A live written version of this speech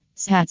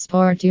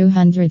Satsport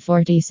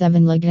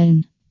 247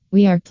 Ligan.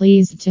 We are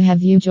pleased to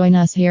have you join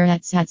us here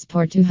at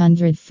Satsport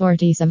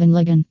 247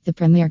 Ligan, the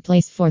premier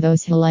place for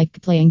those who like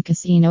playing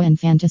casino and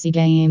fantasy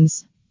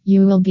games.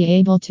 You will be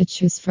able to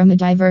choose from a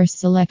diverse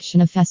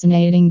selection of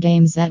fascinating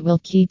games that will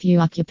keep you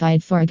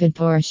occupied for a good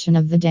portion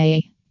of the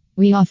day.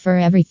 We offer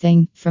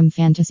everything from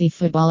fantasy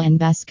football and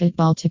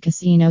basketball to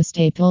casino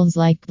staples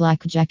like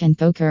blackjack and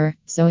poker,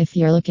 so if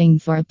you're looking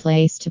for a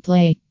place to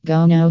play,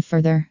 go no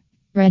further.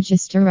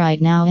 Register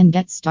right now and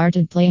get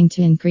started playing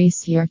to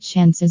increase your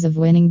chances of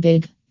winning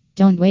big.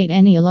 Don't wait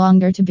any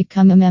longer to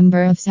become a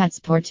member of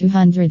Satsport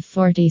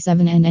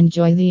 247 and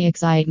enjoy the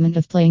excitement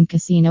of playing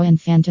casino and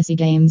fantasy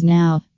games now.